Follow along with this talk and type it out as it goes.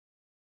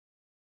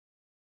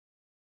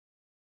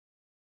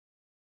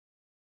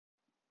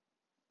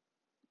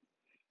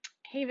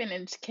Hey,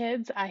 Vintage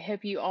Kids. I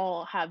hope you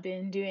all have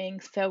been doing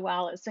so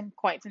well. It's been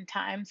quite some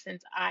time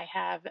since I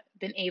have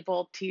been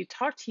able to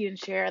talk to you and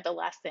share the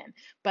lesson,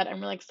 but I'm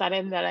really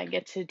excited that I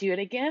get to do it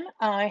again.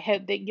 I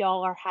hope that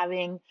y'all are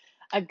having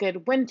a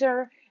good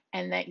winter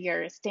and that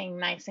you're staying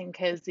nice and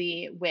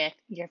cozy with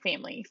your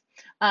families.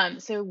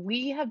 So,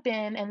 we have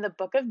been in the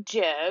book of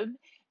Job,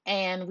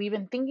 and we've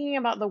been thinking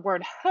about the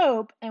word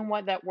hope and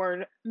what that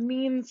word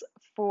means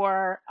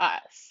for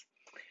us.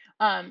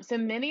 So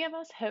many of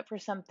us hope for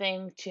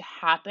something to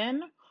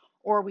happen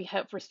or we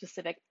hope for a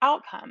specific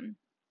outcome.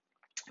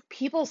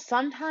 People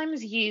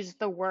sometimes use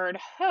the word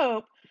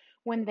hope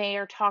when they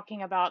are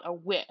talking about a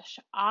wish.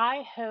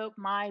 I hope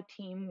my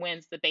team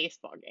wins the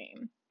baseball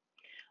game.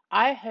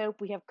 I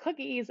hope we have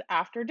cookies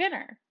after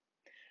dinner.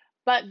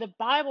 But the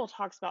Bible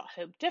talks about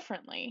hope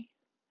differently.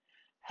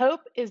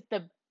 Hope is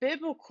the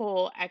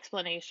biblical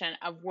explanation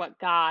of what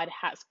God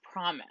has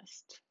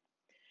promised.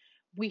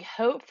 We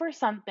hope for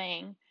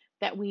something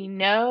that we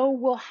know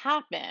will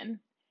happen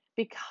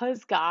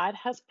because God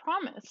has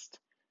promised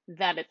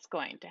that it's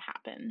going to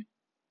happen.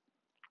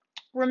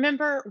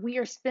 Remember, we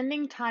are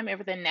spending time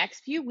over the next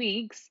few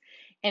weeks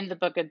in the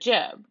book of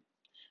Job.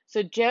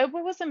 So, Job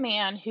was a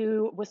man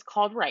who was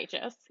called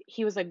righteous.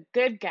 He was a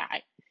good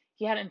guy.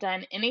 He hadn't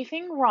done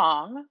anything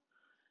wrong,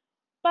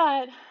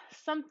 but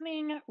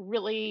something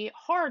really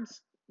hard,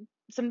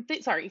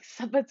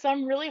 but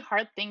some really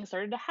hard things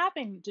started to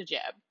happen to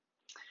Job.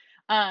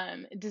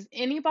 Does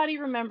anybody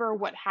remember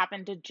what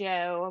happened to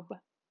Job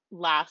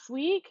last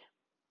week?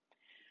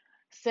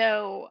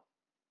 So,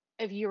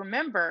 if you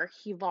remember,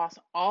 he lost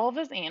all of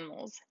his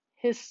animals,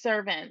 his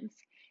servants,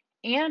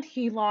 and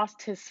he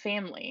lost his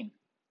family.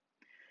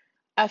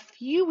 A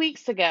few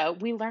weeks ago,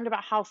 we learned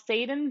about how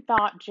Satan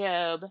thought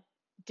Job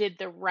did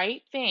the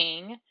right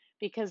thing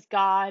because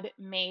God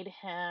made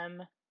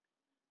him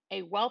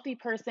a wealthy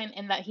person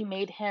and that he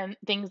made him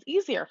things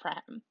easier for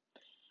him.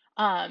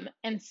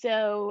 And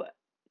so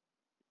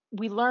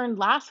we learned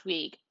last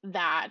week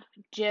that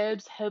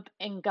Job's hope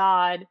in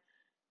God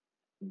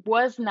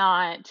was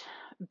not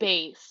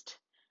based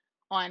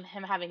on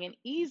him having an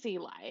easy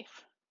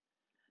life,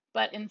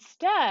 but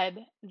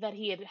instead that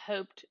he had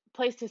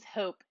placed his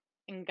hope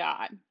in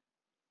God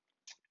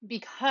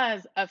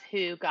because of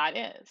who God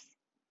is.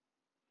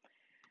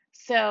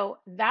 So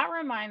that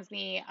reminds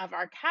me of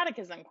our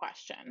catechism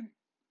question.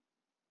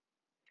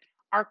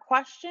 Our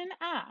question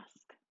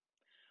asks,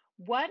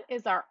 what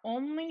is our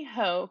only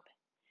hope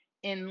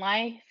in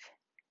life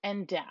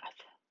and death?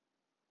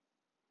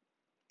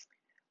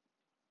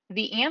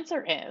 The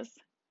answer is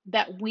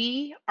that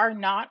we are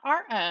not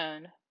our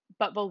own,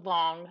 but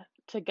belong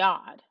to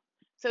God.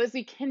 So, as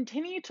we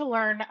continue to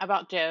learn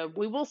about Job,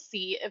 we will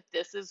see if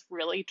this is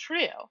really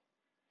true.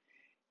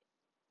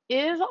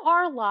 Is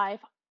our life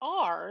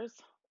ours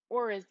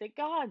or is it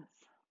God's?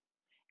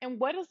 And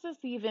what does this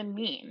even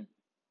mean?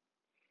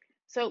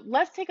 So,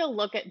 let's take a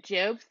look at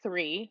Job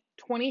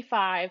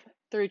 3:25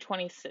 through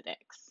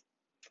 26,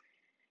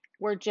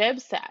 where Job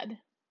said,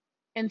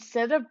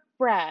 instead of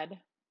bread,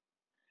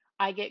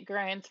 I get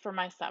grains for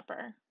my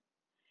supper.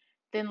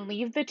 Then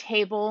leave the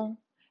table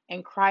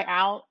and cry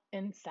out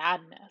in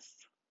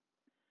sadness.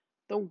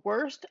 The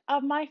worst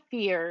of my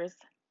fears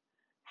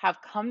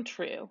have come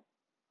true.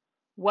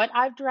 What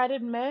I've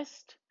dreaded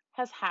most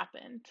has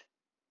happened.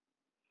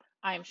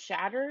 I am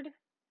shattered,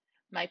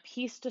 my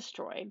peace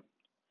destroyed.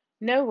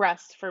 No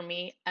rest for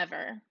me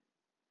ever.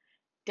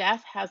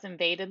 Death has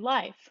invaded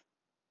life.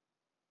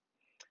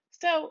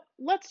 So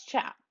let's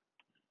chat.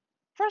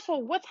 First of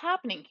all, what's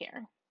happening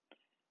here?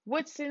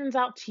 What stands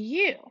out to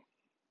you?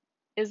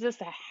 Is this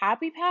a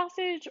happy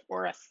passage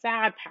or a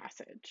sad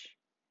passage?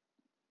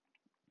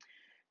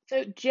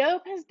 So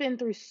Job has been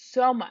through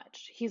so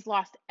much. He's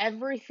lost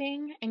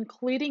everything,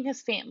 including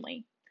his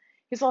family.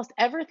 He's lost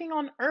everything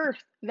on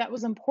earth that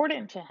was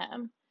important to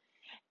him.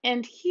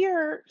 And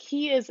here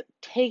he is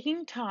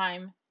taking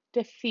time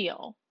to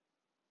feel.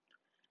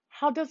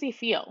 How does he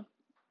feel?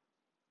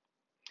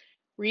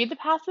 Read the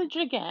passage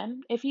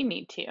again if you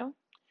need to.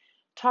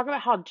 Talk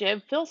about how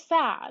Job feels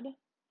sad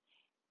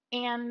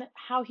and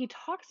how he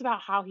talks about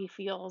how he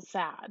feels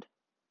sad.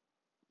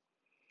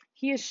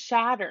 He is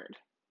shattered.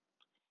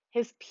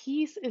 His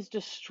peace is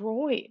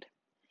destroyed.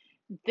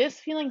 This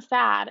feeling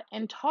sad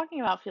and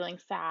talking about feeling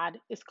sad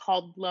is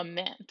called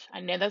lament. I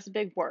know that's a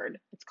big word.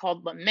 It's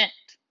called lament.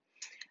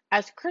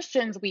 As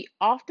Christians, we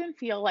often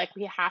feel like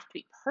we have to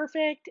be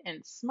perfect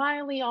and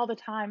smiley all the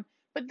time,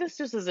 but this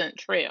just isn't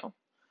true.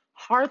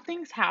 Hard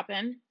things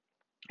happen,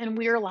 and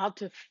we are allowed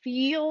to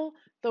feel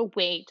the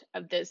weight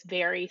of those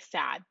very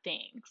sad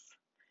things.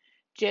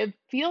 Job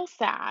feels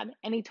sad,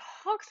 and he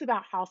talks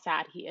about how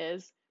sad he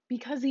is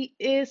because he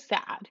is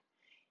sad.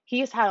 He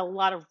has had a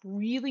lot of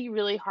really,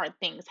 really hard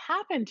things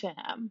happen to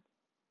him.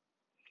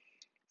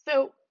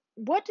 So,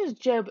 what does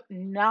Job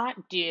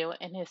not do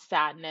in his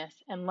sadness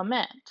and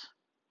lament?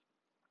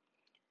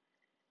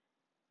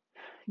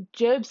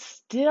 Job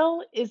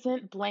still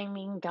isn't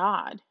blaming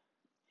God.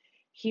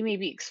 He may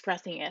be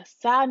expressing his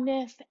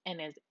sadness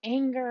and his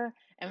anger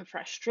and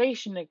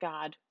frustration to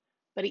God,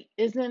 but he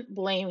isn't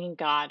blaming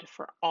God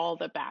for all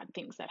the bad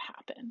things that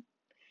happen.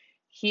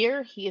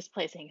 Here, he is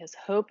placing his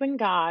hope in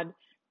God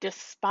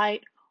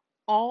despite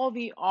all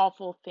the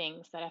awful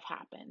things that have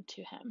happened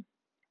to him.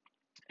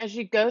 As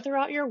you go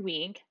throughout your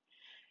week,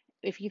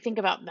 if you think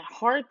about the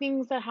hard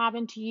things that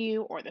happen to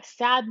you or the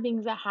sad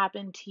things that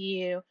happen to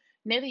you,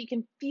 know that you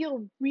can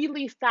feel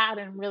really sad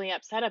and really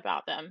upset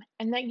about them,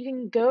 and that you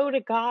can go to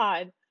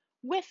God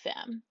with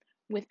them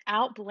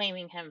without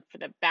blaming him for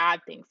the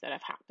bad things that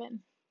have happened.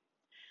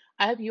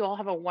 I hope you all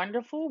have a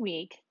wonderful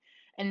week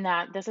and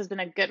that this has been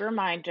a good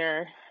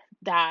reminder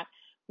that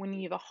when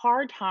you have a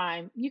hard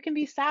time, you can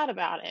be sad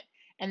about it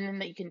and then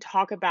that you can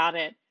talk about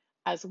it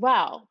as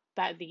well.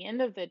 But at the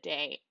end of the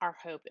day, our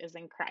hope is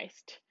in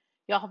Christ.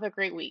 Y'all have a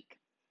great week.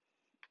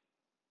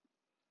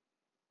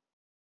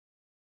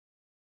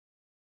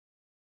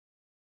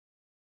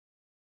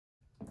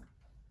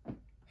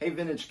 Hey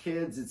Vintage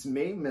Kids, it's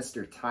me,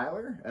 Mr.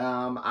 Tyler.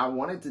 I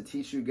wanted to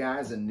teach you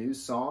guys a new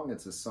song.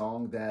 It's a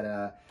song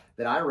that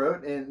I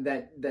wrote and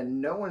that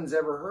no one's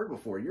ever heard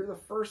before. You're the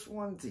first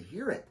one to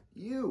hear it.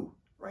 You,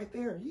 right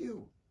there,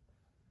 you.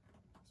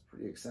 It's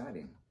pretty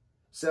exciting.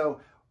 So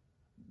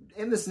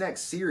in this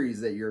next series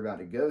that you're about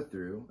to go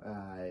through,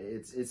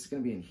 it's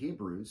going to be in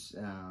Hebrews.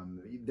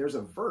 There's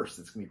a verse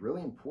that's going to be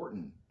really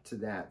important to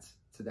that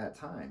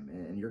time,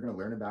 and you're going to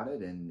learn about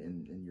it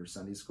in your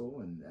Sunday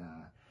school and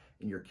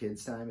in your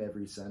kids' time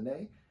every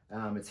Sunday.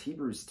 It's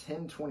Hebrews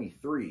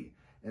 10:23.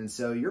 And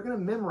so you're going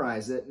to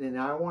memorize it, and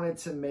I wanted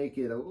to make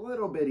it a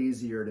little bit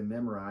easier to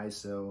memorize,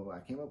 so I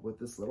came up with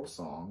this little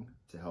song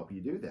to help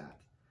you do that.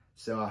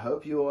 So I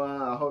hope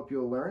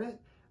you'll learn it.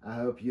 I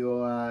hope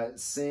you'll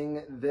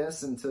sing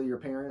this until your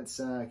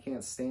parents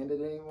can't stand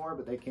it anymore,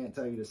 but they can't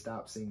tell you to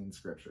stop singing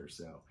scripture.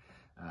 So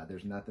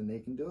there's nothing they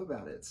can do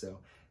about it. So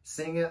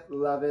sing it,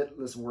 love it.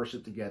 Let's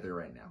worship together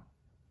right now.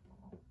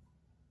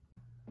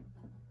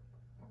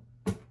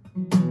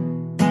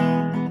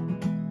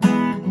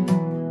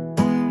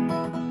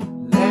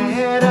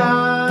 Let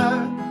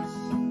us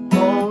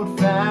hold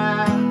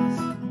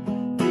fast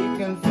the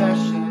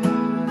confession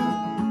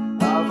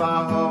of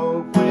our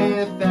hope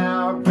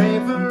without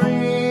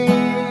wavering,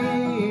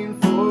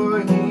 for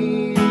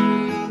he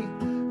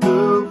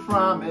who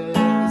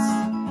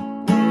promised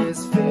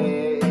is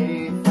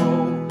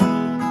faithful.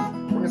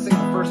 We're going to sing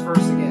the first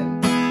verse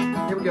again.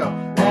 Here we go.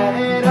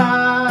 Let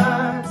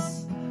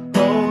us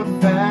hold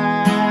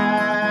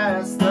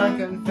fast the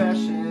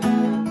confession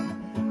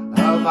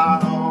of our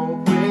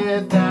hope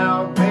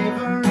without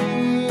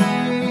wavering,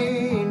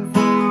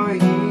 for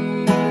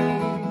he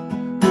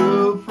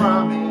who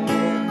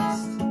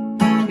promised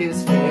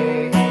is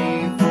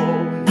faithful.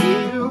 He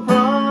who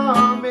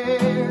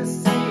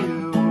promised, he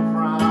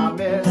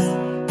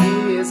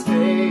is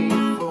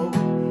faithful.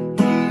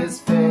 He is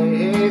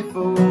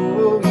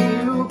faithful. He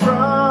who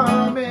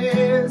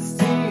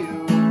promised, he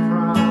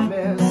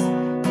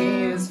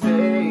is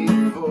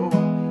faithful.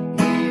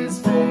 He is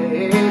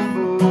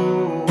faithful.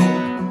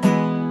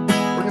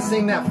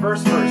 Sing that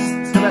first verse.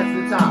 Let's go back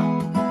to the top.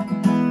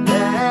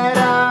 Let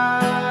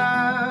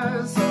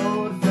us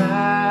hold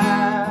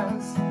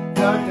fast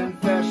the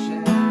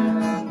confession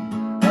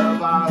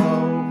of our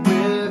hope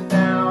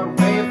without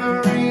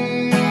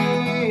wavering,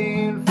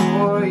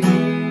 for he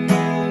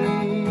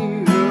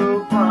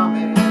who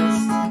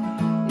promised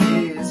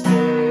is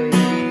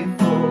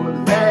faithful.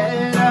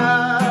 Let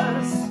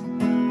us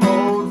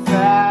hold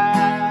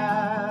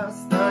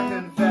fast the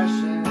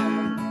confession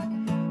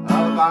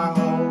of our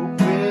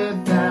hope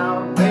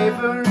without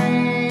wavering,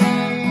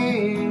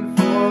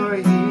 for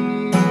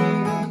he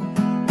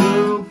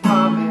who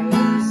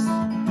promised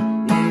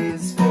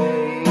is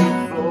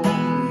faithful.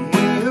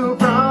 He who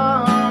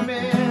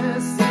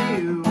promised, he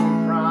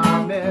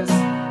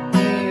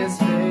is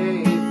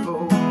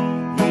faithful.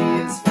 He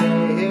is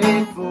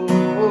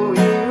faithful.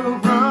 He who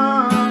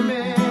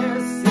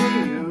promised, he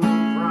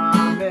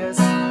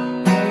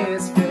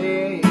is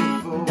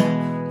faithful.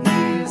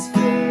 He is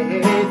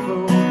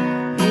faithful.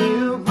 He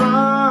who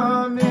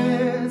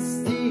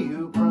promised,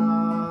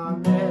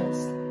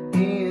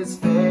 he is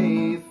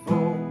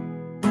faithful.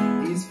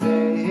 He's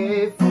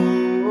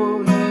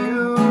faithful. He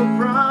who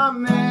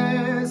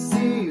promised,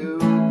 he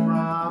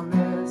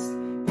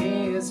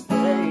is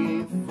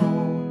faithful.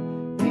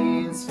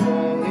 He is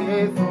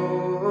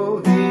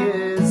faithful. He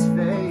is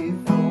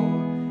faithful.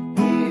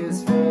 He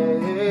is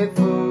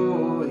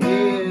faithful. He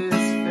is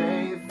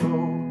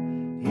faithful.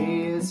 He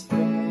is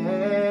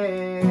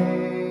faithful.